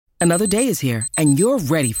Another day is here, and you're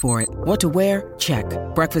ready for it. What to wear? Check.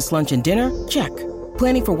 Breakfast, lunch, and dinner? Check.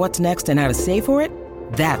 Planning for what's next and how to save for it?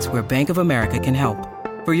 That's where Bank of America can help.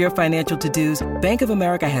 For your financial to-dos, Bank of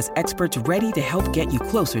America has experts ready to help get you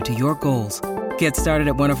closer to your goals. Get started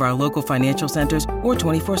at one of our local financial centers or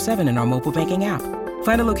 24/7 in our mobile banking app.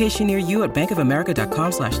 Find a location near you at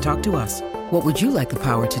bankofamerica.com/talktous. What would you like the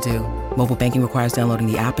power to do? Mobile banking requires downloading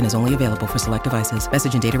the app and is only available for select devices.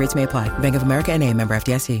 Message and data rates may apply. Bank of America N.A., member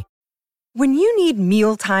FDIC. When you need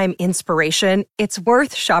mealtime inspiration, it's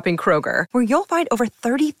worth shopping Kroger, where you'll find over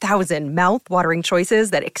 30,000 mouth-watering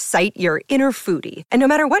choices that excite your inner foodie. And no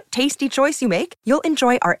matter what tasty choice you make, you'll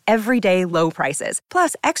enjoy our everyday low prices,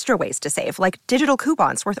 plus extra ways to save, like digital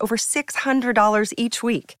coupons worth over $600 each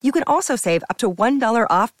week. You can also save up to $1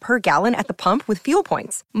 off per gallon at the pump with fuel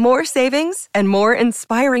points. More savings and more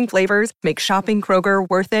inspiring flavors make shopping Kroger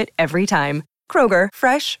worth it every time. Kroger,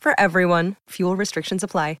 fresh for everyone. Fuel restrictions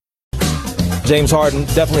apply. James Harden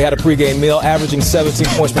definitely had a pregame meal, averaging 17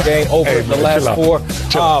 points per game over the last four.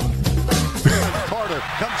 Carter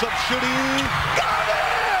comes up shooting. Got it!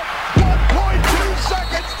 1.2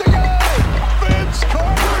 seconds to go. Vince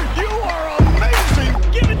Carter, you are amazing.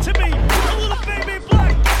 Give it to me. A little baby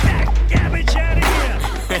black. Garbage out of here.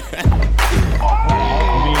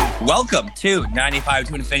 Welcome to 95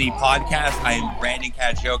 to Infinity Podcast. I am Brandon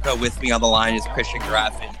Kajioka. With me on the line is Christian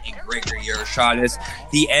Graffin and Gregory Yeroshanis.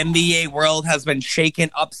 The NBA world has been shaken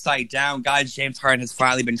upside down. Guys, James Harden has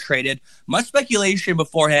finally been traded. Much speculation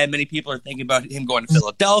beforehand. Many people are thinking about him going to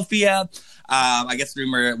Philadelphia. I guess the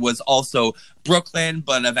rumor was also Brooklyn,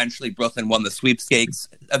 but eventually Brooklyn won the sweepstakes,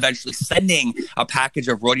 eventually sending a package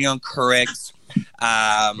of Rodion Kurucs,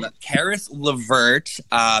 Caris LeVert,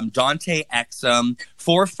 Dante Exum,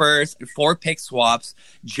 4 firsts, 4 pick swaps,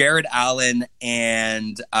 Jared Allen,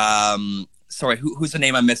 and who's the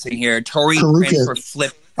name I'm missing here? Torrey Prince for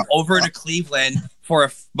flip over to Cleveland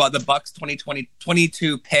for the Bucks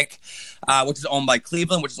 2022 pick, which is owned by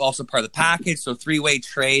Cleveland, which is also part of the package. So 3-way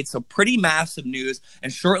trade. So pretty massive news.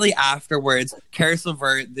 And shortly afterwards, Caris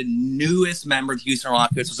LeVert, the newest member of the Houston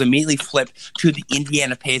Rockets, was immediately flipped to the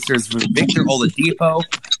Indiana Pacers with Victor Oladipo.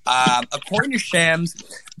 According to Shams,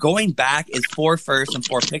 going back is 4 firsts and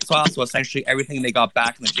 4 pick swaps. So essentially everything they got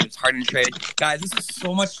back in the James Harden trade. Guys, this is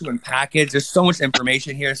so much to unpackage. There's so much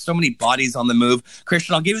information here. So many bodies on the move.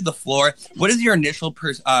 Christian, I'll give you the floor. What is your initial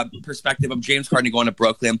perspective of James Harden going to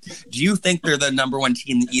Brooklyn? Do you think they're the number 1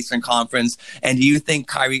 team in the Eastern Conference? And do you think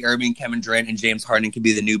Kyrie Irving, Kevin Durant, and James Harden can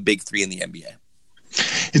be the new big 3 in the NBA?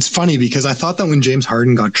 It's funny because I thought that when James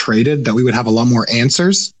Harden got traded that we would have a lot more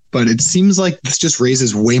answers, but it seems like this just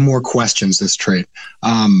raises way more questions, this trade.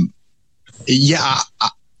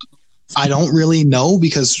 I don't really know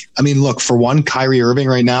because, I mean, look, for one, Kyrie Irving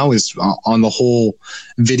right now is on the whole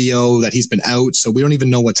video that he's been out. So we don't even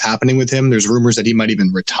know what's happening with him. There's rumors that he might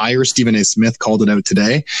even retire. Stephen A. Smith called it out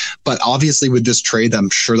today. But obviously with this trade, I'm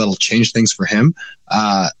sure that'll change things for him.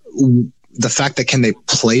 The fact that can they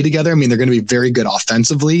play together? I mean, they're going to be very good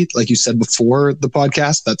offensively. Like you said before the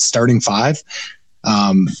podcast, that's starting 5.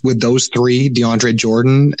 With those 3, DeAndre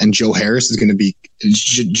Jordan and Joe Harris is going to be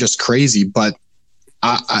just crazy. But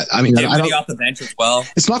I mean, I don't, off the bench as well.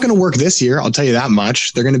 It's not going to work this year. I'll tell you that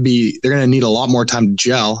much. They're going to need a lot more time to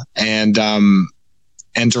gel. And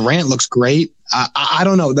Durant looks great. I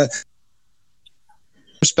don't know that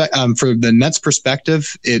for the Nets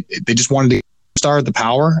perspective, they just wanted to start the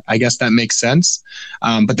power. I guess that makes sense.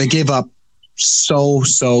 But they gave up so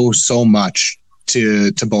much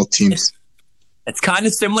to both teams. It's kind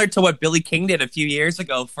of similar to what Billy King did a few years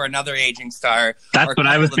ago for another aging star. That's what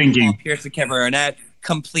I was thinking. Pierce and Kevin Garnett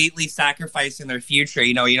completely sacrificing their future.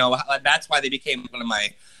 You know, that's why they became one of my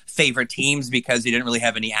favorite teams, because they didn't really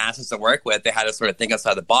have any assets to work with. They had to sort of think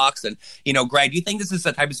outside the box. And, you know, Greg, do you think this is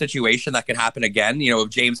the type of situation that could happen again? You know, with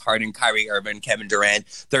James Harden, Kyrie Irving, Kevin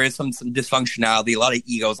Durant, there is some dysfunctionality, a lot of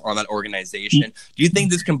egos on that organization. Do you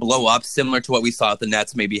think this can blow up similar to what we saw at the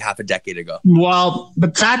Nets maybe half a decade ago? Well,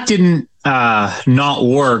 but that didn't not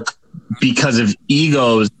work because of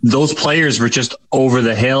egos. Those players were just over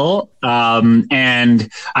the hill. And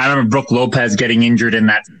I remember Brook Lopez getting injured in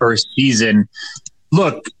that first season.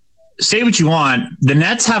 Look, say what you want. The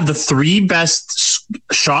Nets have the 3 best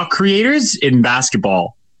shot creators in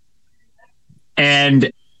basketball. And,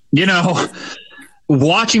 you know,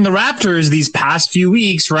 watching the Raptors these past few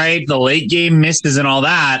weeks, right? The late game misses and all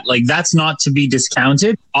that, like, that's not to be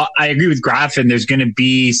discounted. I agree with Graffin. There's going to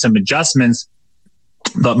be some adjustments.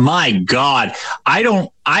 But my God,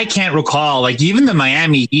 I can't recall, like, even the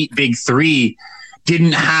Miami Heat Big 3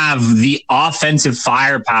 didn't have the offensive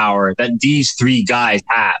firepower that these 3 guys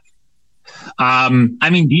have. I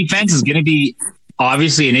mean, defense is going to be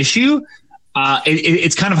obviously an issue.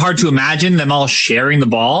 It's kind of hard to imagine them all sharing the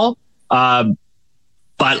ball.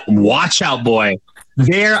 But watch out, boy.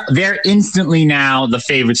 They're instantly now the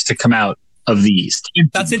favorites to come out of the East.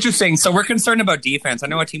 That's interesting. So we're concerned about defense. I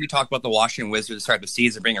know a team we talked about, the Washington Wizards, to start the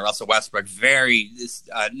season, bringing Russell Westbrook.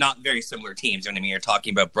 Not very similar teams. You know what I mean? You're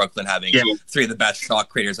talking about Brooklyn having three of the best shot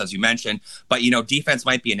creators, as you mentioned. But, defense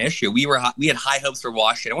might be an issue. We had high hopes for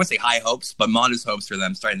Washington. I wouldn't say high hopes, but modest hopes for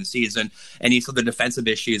them starting the season. And you saw the defensive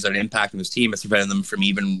issues that are impacting this team has prevented them from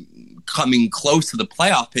even coming close to the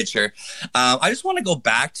playoff picture. I just want to go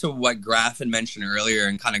back to what Graffin mentioned earlier,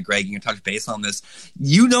 and kind of Greg, you can touch base on this.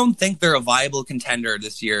 You don't think they're a viable contender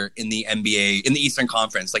this year in the NBA, in the Eastern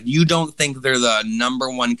Conference? Like, you don't think they're the number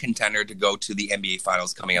one contender to go to the NBA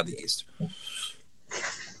Finals coming out of the East?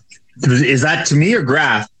 Is that to me or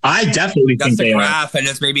Graph? I definitely think they Graph, and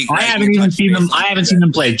it's maybe I haven't even seen them. I haven't seen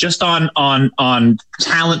them play. Just on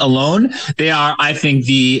talent alone, they are, I think,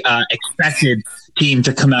 the expected team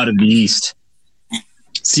to come out of the East.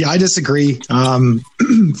 See, I disagree.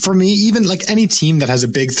 For me, even like any team that has a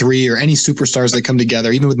big three or any superstars that come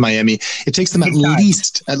together, even with Miami, it takes them at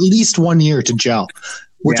least 1 year to gel.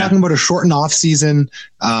 We're talking about a shortened off season.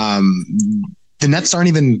 The Nets aren't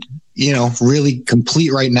even, really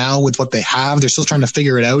complete right now with what they have. They're still trying to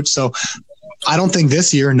figure it out. So I don't think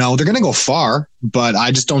this year, no, they're going to go far, but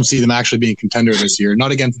I just don't see them actually being a contender this year.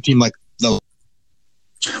 Not against a team like the.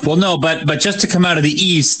 Well, no, but just to come out of the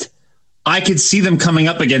East, I could see them coming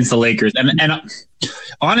up against the Lakers. And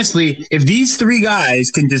honestly, if these three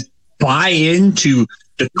guys can just buy into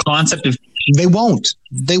the concept of... They won't.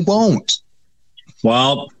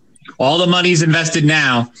 Well, all the money's invested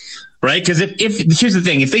now, right? Because if here's the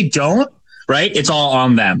thing, if they don't, right, it's all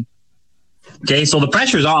on them. Okay, so the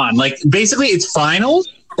pressure's on. Like, basically, it's finals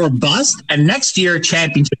or bust, and next year,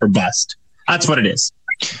 championship or bust. That's what it is.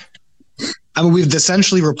 I mean, we've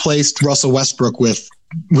essentially replaced Russell Westbrook with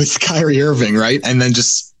Kyrie Irving, right? And then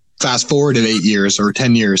just fast forward in 8 years or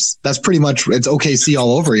 10 years. That's pretty much, it's OKC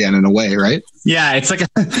all over again in a way, right? Yeah, it's like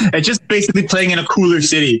it's just basically playing in a cooler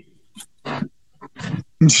city.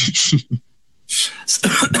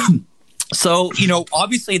 So,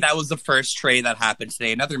 obviously that was the first trade that happened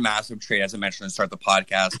today. Another massive trade, as I mentioned at the start of the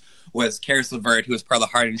podcast, was Caris LeVert, who was part of the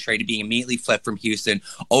Harden trade, being immediately flipped from Houston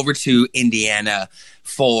over to Indiana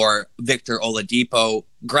for Victor Oladipo.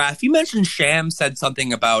 Graf, you mentioned Sham said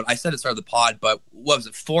something about, I said at the start of the pod, but what was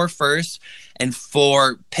it, 4 firsts and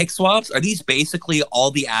 4 pick swaps? Are these basically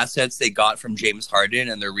all the assets they got from James Harden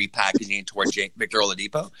and they're repackaging it towards Victor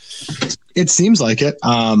Oladipo? It seems like it.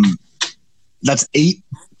 That's 8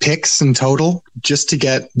 picks in total just to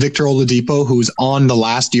get Victor Oladipo, who's on the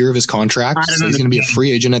last year of his contract. So he's going to be a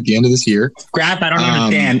free agent at the end of this year. Graf, I don't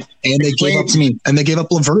understand. And they gave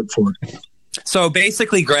up LeVert for it. So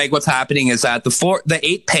basically, Greg, what's happening is that the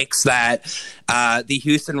 8 picks that the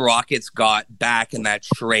Houston Rockets got back in that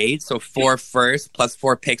trade, so 4 firsts plus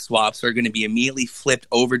 4 pick swaps, are going to be immediately flipped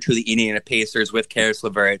over to the Indiana Pacers with Caris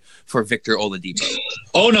LeVert for Victor Oladipo.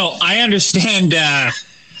 Oh, no, I understand.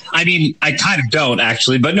 I mean, I kind of don't,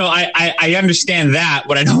 actually. But no, I understand that.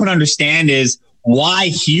 What I don't understand is why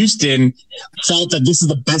Houston felt that this is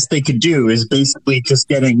the best they could do, is basically just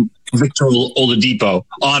getting Victor Oladipo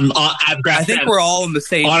on. I think we're all in the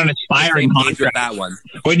same on an aspiring page with that one.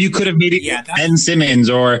 When you could have maybe Ben Simmons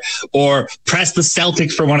or pressed the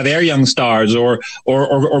Celtics for one of their young stars, or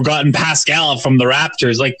gotten Pascal from the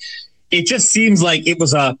Raptors. Like, it just seems like it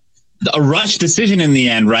was a rush decision in the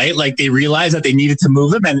end, right? Like, they realized that they needed to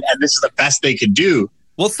move him, and this is the best they could do.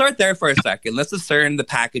 We'll start there for a second. Let's discern the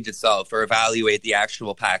package itself, or evaluate the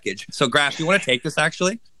actual package. So, Graf, you want to take this,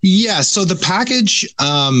 actually? Yeah, so the package,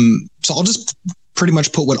 so I'll just pretty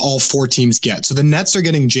much put what all 4 teams get. So the Nets are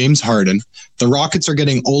getting James Harden. The Rockets are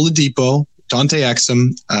getting Oladipo, Dante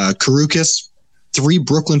Exum, Karukas, 3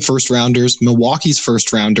 Brooklyn first-rounders, Milwaukee's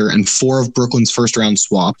first-rounder, and 4 of Brooklyn's first-round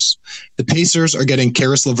swaps. The Pacers are getting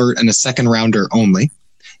Caris LeVert and a second-rounder only.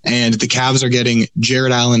 And the Cavs are getting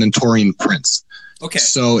Jared Allen and Taurean Prince. Okay.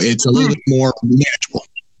 So it's a little bit more manageable.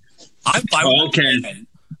 I'm fine with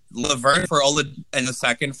LeVert for and the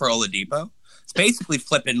second for Oladipo. It's basically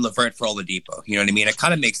flipping LeVert for Oladipo. You know what I mean? It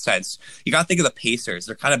kind of makes sense. You got to think of the Pacers.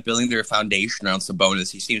 They're kind of building their foundation around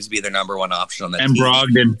Sabonis. He seems to be their number one option on that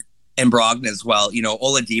team. And Brogdon as well.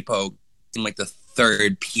 Oladipo seemed like the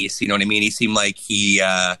third piece. You know what I mean? He seemed like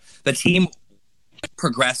the team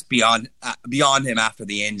progressed beyond him after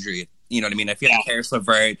the injury. You know what I mean? I feel like Caris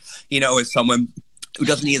LeVert, is someone who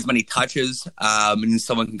doesn't need as many touches, and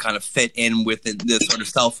someone can kind of fit in with the sort of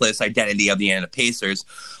selfless identity of the Indiana Pacers.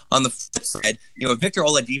 On the flip side, Victor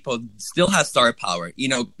Oladipo still has star power.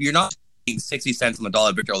 You're not 60 cents on the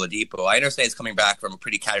dollar Victor Oladipo. I understand he's coming back from a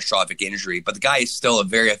pretty catastrophic injury, but the guy is still a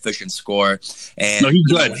very efficient scorer. And he's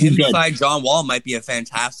good. Him beside John Wall might be a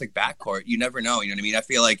fantastic backcourt. You never know. You know what I mean? I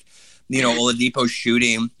feel like, Oladipo's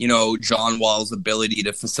shooting, John Wall's ability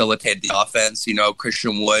to facilitate the offense,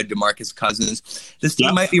 Christian Wood, DeMarcus Cousins. This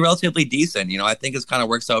team might be relatively decent. I think it kind of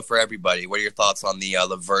works out for everybody. What are your thoughts on the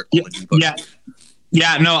LeVert Oladipo?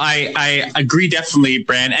 Yeah, no, I agree definitely,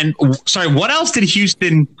 Brand. And sorry, what else did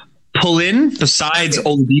Houston pull in besides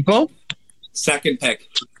Oladipo? Second pick.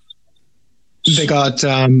 They got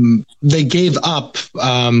they gave up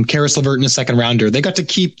Karis LeVert in a second rounder. They got to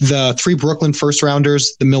keep the 3 Brooklyn first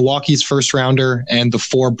rounders, the Milwaukee's first rounder, and the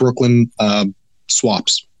 4 Brooklyn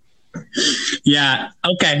swaps. Yeah.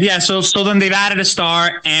 Okay. Yeah. So then they've added a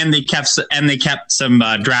star and they kept some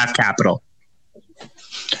draft capital.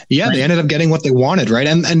 Yeah, they ended up getting what they wanted, right?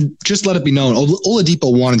 And just let it be known,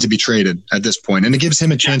 Oladipo wanted to be traded at this point, and it gives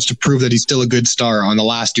him a chance to prove that he's still a good star on the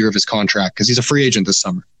last year of his contract because he's a free agent this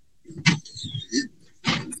summer.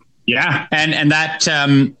 Yeah, and that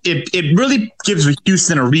it really gives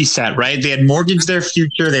Houston a reset, right? They had mortgaged their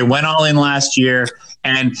future. They went all in last year,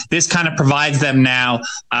 and this kind of provides them now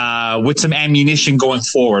with some ammunition going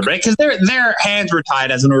forward, right? Because their hands were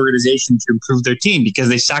tied as an organization to improve their team because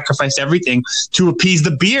they sacrificed everything to appease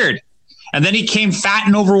the beard. And then he came fat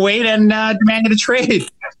and overweight and demanded a trade.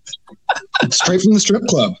 Straight from the strip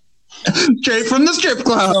club. Straight from the strip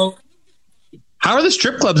club. How are the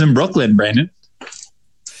strip clubs in Brooklyn, Brandon?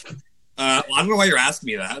 I don't know why you're asking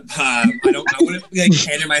me that. I wouldn't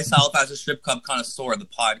cater myself as a strip club connoisseur of the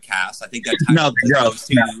podcast. I think that goes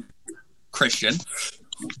to Christian.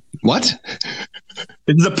 What?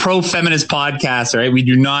 This is a pro-feminist podcast, right? We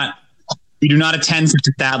do not attend such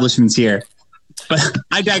establishments here. But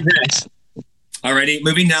I digress. Alrighty,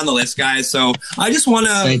 moving down the list, guys. So I just want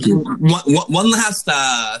to one last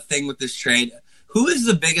thing with this trade. Who is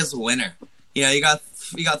the biggest winner? You got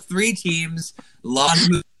 3 teams, a lot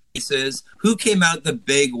of pieces. Who came out the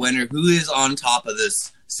big winner? Who is on top of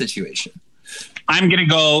this situation? I'm going to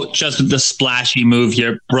go just with the splashy move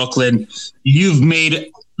here, Brooklyn. You've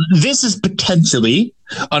made this is potentially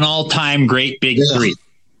an all-time great big three.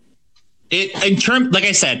 Like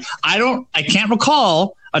I said, I can't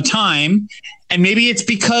recall a time, and maybe it's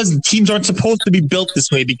because teams aren't supposed to be built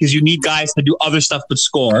this way because you need guys to do other stuff but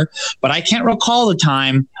score. But I can't recall a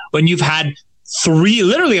time when you've had 3,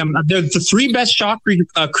 literally, they're the 3 best shot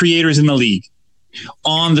creators in the league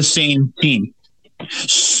on the same team.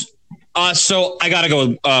 So I got to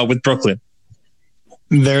go with Brooklyn.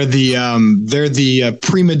 They're the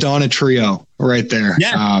prima donna trio right there.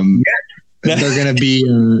 Yeah. They're going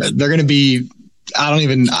to be,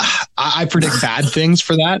 I predict bad things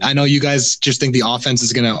for that. I know you guys just think the offense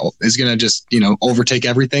is going to just, overtake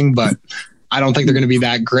everything, but I don't think they're going to be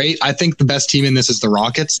that great. I think the best team in this is the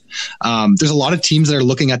Rockets. There's a lot of teams that are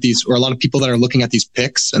looking at these, or a lot of people that are looking at these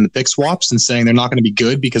picks and the pick swaps and saying they're not going to be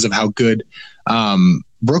good because of how good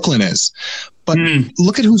Brooklyn is. But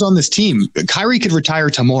look at who's on this team. Kyrie could retire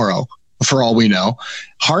tomorrow for all we know.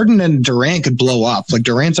 Harden and Durant could blow up. Like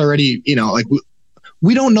Durant's already,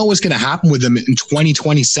 we don't know what's going to happen with them in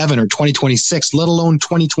 2027 or 2026, let alone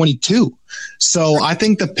 2022. So I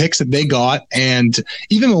think the picks that they got, and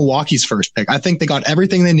even Milwaukee's first pick, I think they got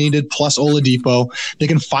everything they needed plus Oladipo. They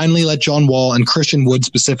can finally let John Wall and Christian Wood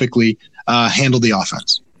specifically handle the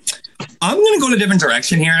offense. I'm going to go in a different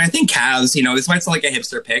direction here. And I think Cavs, this might sound like a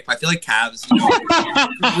hipster pick, but I feel like Cavs,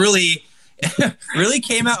 really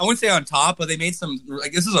came out, I wouldn't say on top, but they made some,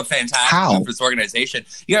 this is a fantastic move for this organization.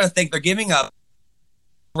 You got to think they're giving up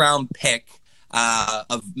round pick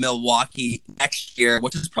of Milwaukee next year,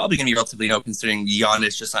 which is probably going to be relatively considering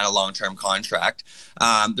Giannis just signed a long-term contract.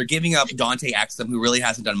 They're giving up Dante Exum, who really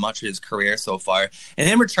hasn't done much of his career so far. And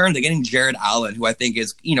in return, they're getting Jared Allen, who I think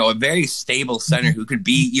is, a very stable center who could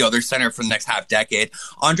be, their center for the next half decade.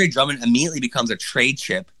 Andre Drummond immediately becomes a trade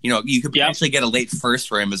chip. You could potentially get a late first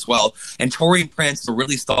for him as well. And Taurean Prince is a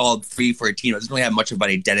really solid 3 for a team. It doesn't really have much of an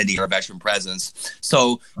identity or a veteran presence.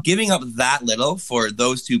 So giving up that little for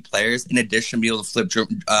those 2 players, in addition to be able to flip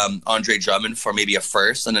Andre Drummond for maybe a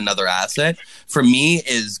first and another asset, for me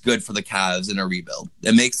is good for the Cavs in a rebuild.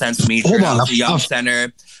 It makes sense to me. Hold on, a young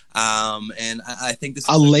center. And I think this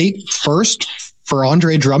is a late first for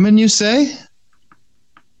Andre Drummond, you say?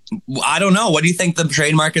 I don't know. What do you think the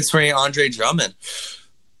trade market's for Andre Drummond?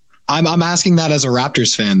 I'm asking that as a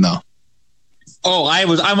Raptors fan, though. Oh,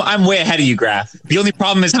 I'm way ahead of you, Graf. The only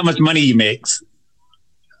problem is how much money he makes.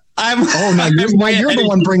 You're the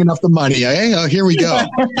one bringing up the money. Eh? Oh, here we go.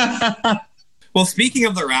 Well, speaking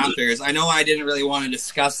of the Raptors, I know I didn't really want to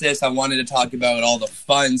discuss this. I wanted to talk about all the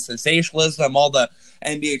fun sensationalism, all the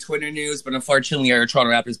NBA Twitter news, but unfortunately, our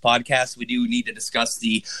Toronto Raptors podcast, we do need to discuss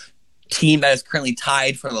the team that is currently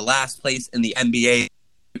tied for the last place in the NBA,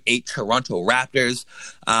 8 Toronto Raptors.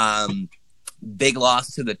 Big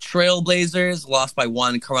loss to the Trailblazers, lost by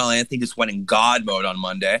 1. Carmelo Anthony just went in God mode on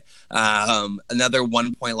Monday. Another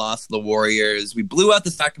 1-point loss to the Warriors. We blew out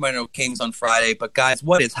the Sacramento Kings on Friday, but guys,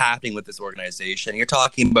 what is happening with this organization? You're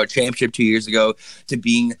talking about championship 2 years ago to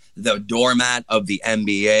being the doormat of the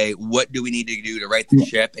NBA. What do we need to do to right the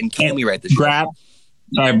ship, and can we right the ship?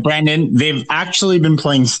 Brandon, they've actually been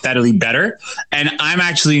playing steadily better, and I'm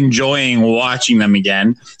actually enjoying watching them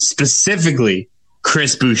again, specifically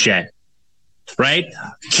Chris Boucher. Right?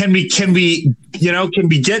 Can we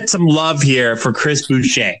get some love here for Chris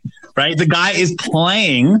Boucher? Right? The guy is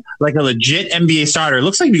playing like a legit NBA starter. It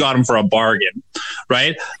looks like we got him for a bargain.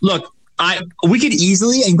 Right? Look, we could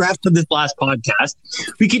easily, and Graf said this last podcast,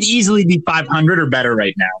 we could easily be 500 or better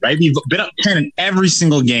right now, right? We've been up 10 in every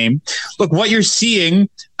single game. Look, what you're seeing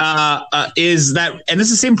is that, and this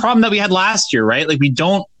is the same problem that we had last year, right? Like, we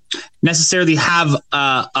don't necessarily have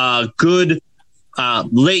a good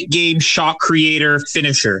late game shot creator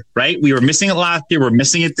finisher, right? We were missing it last year. We're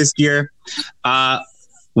missing it this year.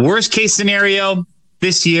 Worst case scenario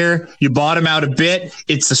this year, you bottom out a bit.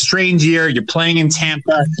 It's a strange year. You're playing in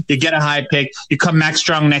Tampa. You get a high pick. You come back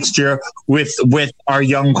strong next year with our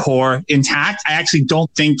young core intact. I actually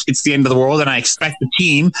don't think it's the end of the world, and I expect the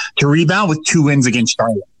team to rebound with 2 wins against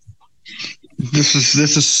Charlotte. This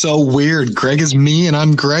is so weird. Greg is me, and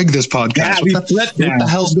I'm Greg. This podcast. Yeah, we flipped now.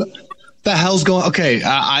 What the hell's going? Okay,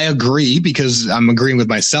 I agree because I'm agreeing with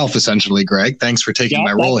myself essentially. Greg, thanks for taking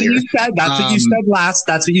my role here. That's what you said last.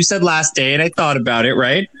 That's what you said last day, and I thought about it.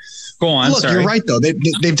 Right? Go on. Look, sorry. You're right though.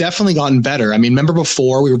 They've definitely gotten better. I mean, remember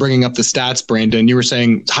before we were bringing up the stats, Brandon? You were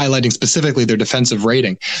saying highlighting specifically their defensive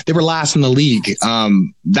rating. They were last in the league.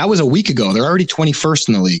 That was a week ago. They're already 21st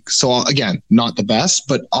in the league. So again, not the best,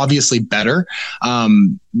 but obviously better.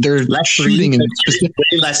 They're less shooting in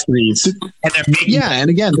less threes. And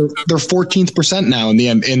again, they're 14th percent now in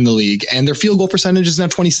the league, and their field goal percentage is now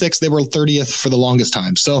 26. They were 30th for the longest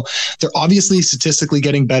time. So they're obviously statistically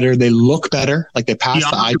getting better. They look better, like they passed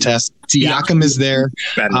the eye test. Siakam is there.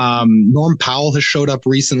 Norm Powell has showed up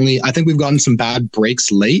recently. I think we've gotten some bad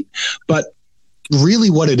breaks late, but really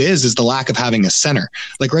what it is the lack of having a center.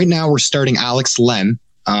 Like right now, we're starting Alex Len.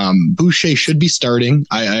 Boucher should be starting.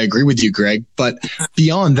 I agree with you, Greg. But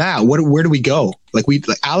beyond that, where do we go?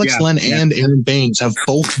 Alex Len and Aaron Baines have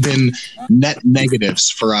both been net negatives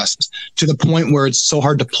for us to the point where it's so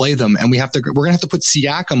hard to play them, and we're gonna have to put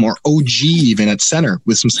Siakam or OG even at center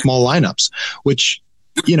with some small lineups, which.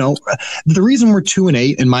 The reason we're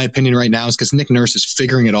 2-8, in my opinion, right now is because Nick Nurse is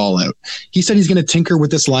figuring it all out. He said he's going to tinker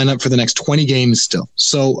with this lineup for the next 20 games still.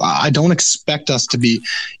 So I don't expect us to be,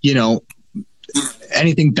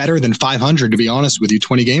 anything better than 500, to be honest with you,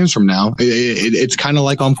 20 games from now. It's kind of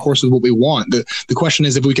like on course with what we want. The question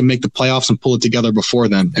is if we can make the playoffs and pull it together before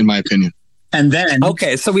then, in my opinion. And then,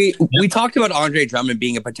 okay, so we talked about Andre Drummond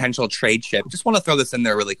being a potential trade chip. Just want to throw this in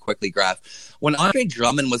there really quickly, Graf. When Andre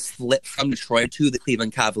Drummond was flipped from Detroit to the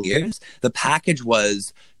Cleveland Cavaliers, the package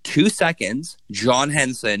was 2 seconds, John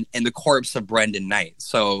Henson, and the corpse of Brendan Knight.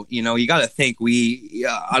 So, you got to think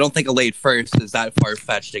I don't think a late first is that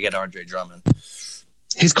far-fetched to get Andre Drummond.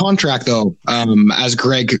 His contract, though, as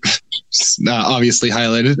Greg obviously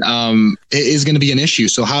highlighted, is going to be an issue.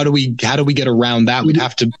 So how do we get around that? We'd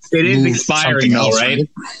have to. It is expiring, though, right?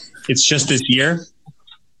 It's just this year.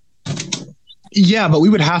 Yeah, but we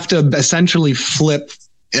would have to essentially flip,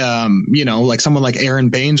 like someone like Aaron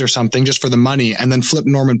Baines or something, just for the money, and then flip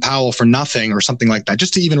Norman Powell for nothing or something like that,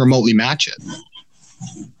 just to even remotely match it.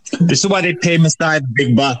 This is why they pay Masai the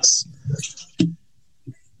big bucks.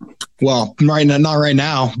 Well, not right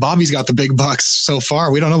now. Bobby's got the big bucks so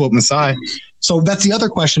far. We don't know about Masai. So that's the other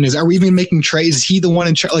question is, are we even making trades? Is he the one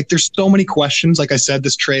in charge? Like, there's so many questions. Like I said,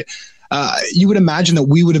 this trade, you would imagine that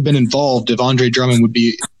we would have been involved if Andre Drummond would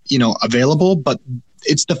be, available, but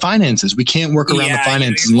it's the finances. We can't work around the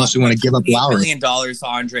finances unless we want to give up Lowry. $1 million to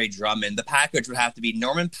Andre Drummond. The package would have to be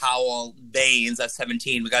Norman Powell, Baines, that's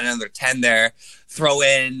 17. We got another 10 there. Throw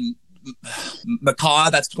in McCaw,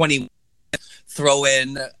 that's 20. Throw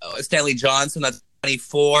in Stanley Johnson, that's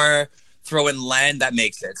 24. Throw in Len, that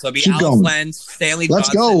makes it. So it'd be Alex Len, Stanley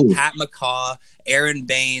Johnson, Pat McCaw, Aaron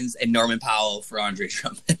Baines, and Norman Powell for Andre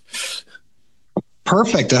Drummond.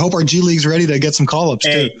 Perfect. I hope our G League's ready to get some call-ups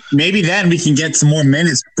too. Maybe then we can get some more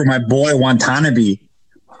minutes for my boy Watanabe.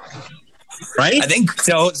 Right? I think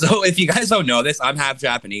so. So if you guys don't know this, I'm half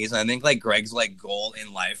Japanese, and I think Greg's goal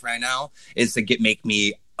in life right now is to make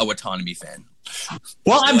me a Watanabe fan.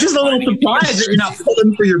 Well, I'm just a little surprised that you're not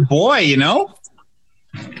pulling for your boy,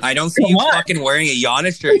 I don't see you fucking wearing a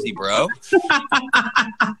Giannis jersey, bro.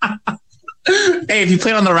 Hey, if you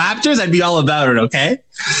played on the Raptors, I'd be all about it, okay?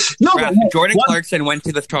 No, Jordan Clarkson went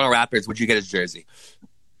to the Toronto Raptors. Would you get his jersey?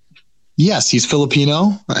 Yes, he's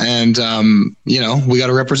Filipino, and, we got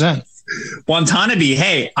to represent. Watanabe,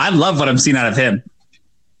 hey, I love what I'm seeing out of him.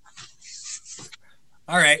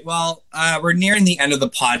 All right, well, we're nearing the end of the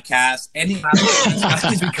podcast. Any last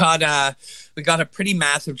guys? We got a pretty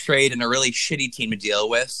massive trade and a really shitty team to deal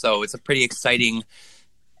with, so it's a pretty exciting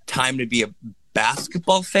time to be a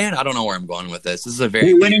basketball fan. I don't know where I'm going with this. This is a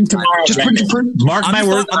very winning tomorrow. Just mark my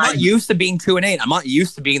words. I'm not used to being 2-8. I'm not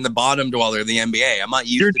used to being the bottom dweller of the NBA. I'm not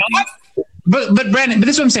used to. But Brandon, this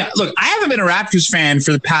is what I'm saying. Look, I haven't been a Raptors fan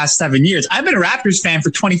for the past 7 years. I've been a Raptors fan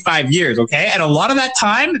for 25 years. Okay, and a lot of that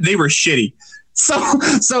time they were shitty. So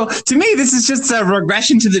to me, this is just a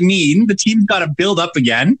regression to the mean. The team's got to build up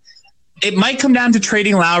again. It might come down to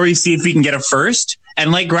trading Lowry, see if we can get a first.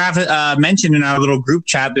 And like Graf mentioned in our little group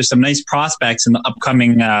chat, there's some nice prospects in the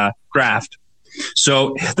upcoming draft.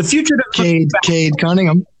 So the future of Cade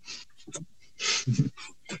Cunningham.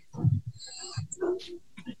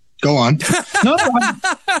 Go on.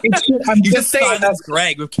 I'm just saying that's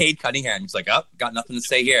Greg with Cade Cunningham. He's like, got nothing to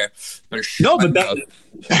say here. But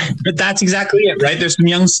that's exactly it, right? There's some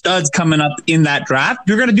young studs coming up in that draft.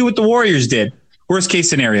 You're going to do what the Warriors did. Worst case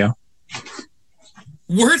scenario.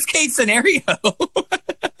 Worst case scenario.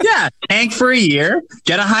 Yeah, tank for a year,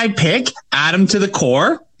 get a high pick, add him to the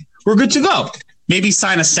core. We're good to go. Maybe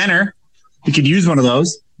sign a center. We could use one of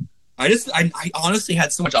those. I honestly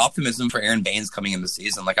had so much optimism for Aaron Baines coming in the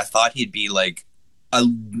season. Like I thought he'd be like at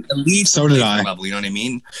least so did I. Level, you know what I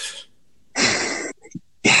mean?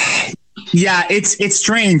 Yeah, it's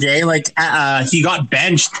strange, eh? Like he got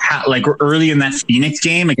benched like early in that Phoenix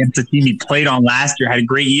game against the team he played on last year, had a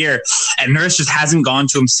great year, and Nurse just hasn't gone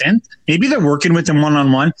to him since. Maybe they're working with him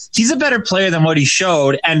one-on-one. He's a better player than what he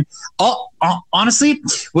showed, and honestly,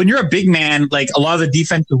 when you're a big man, like a lot of the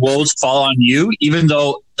defensive woes fall on you, even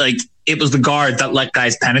though like it was the guard that let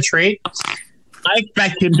guys penetrate. I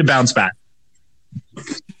expect him to bounce back.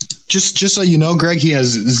 Just so you know, Greg, he has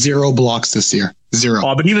 0 blocks this year. 0.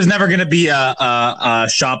 Oh, but he was never going to be a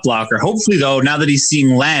shot blocker. Hopefully, though, now that he's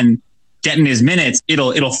seeing Len getting his minutes,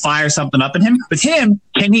 it'll fire something up in him. With him,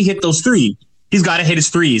 can he hit those threes? He's got to hit his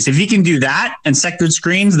threes. If he can do that and sectored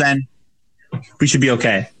screens, then we should be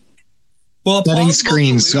okay. Well, setting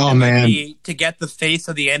screens. Oh man, to get the face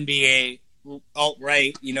of the NBA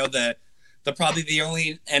alt-right, the probably the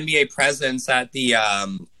only NBA presence at the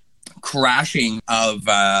crashing of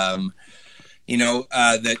the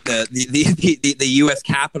U.S.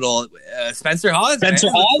 Capitol, Spencer Hawes. Spencer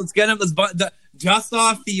Hawes, let's get him. Dust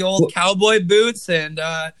off the old cowboy boots and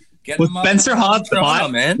get him up. Spencer Hawes caught,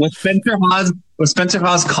 man. Was Spencer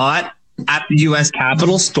Hawes caught at the U.S.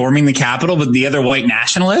 Capitol, storming the Capitol with the other white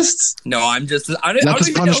nationalists? No, I don't even know if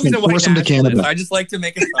he's a white nationalist. I just like to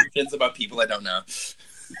make assumptions about people I don't know.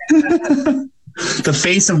 The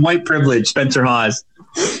face of white privilege, Spencer Hawes.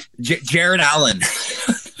 Jared Allen.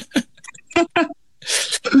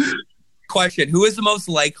 Question: who is the most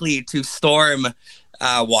likely to storm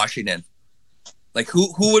Washington? Like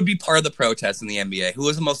who would be part of the protest in the NBA? Who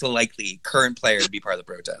is the most likely current player to be part of the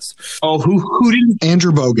protest? Oh, who didn't?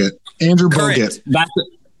 Andrew Bogut. Bogut.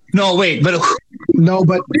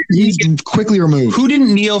 But he's quickly removed. Who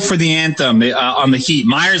didn't kneel for the anthem on the Heat?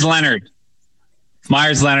 Myers Leonard.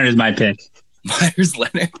 Myers Leonard is my pick. Myers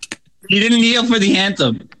Leonard. He didn't kneel for the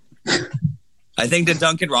anthem. I think the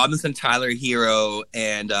Duncan Robinson, Tyler Hero,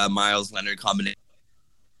 and Myles Leonard combination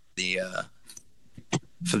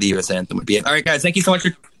for the U.S. anthem would be it. All right, guys, thank you so much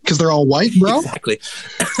for... Because they're all white, bro? Exactly.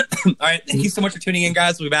 All right, thank you so much for tuning in,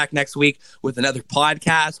 guys. We'll be back next week with another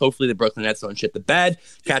podcast. Hopefully the Brooklyn Nets don't shit the bed.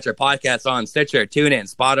 Catch our podcast on Stitcher,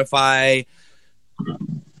 TuneIn, Spotify.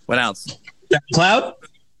 What else? Cloud?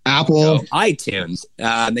 Apple. iTunes.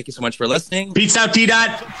 Thank you so much for listening. Peace out,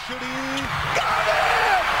 T-Dot. Got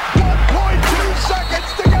it! 1.2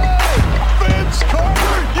 seconds to go! Vince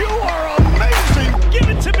Carter, you are amazing! Give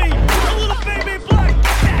it to me! A little baby black!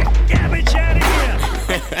 Garbage out of here!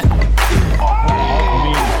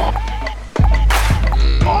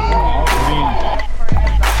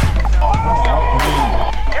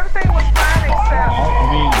 Everything was fine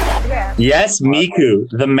except... Yes, Miku,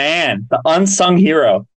 the man, the unsung hero.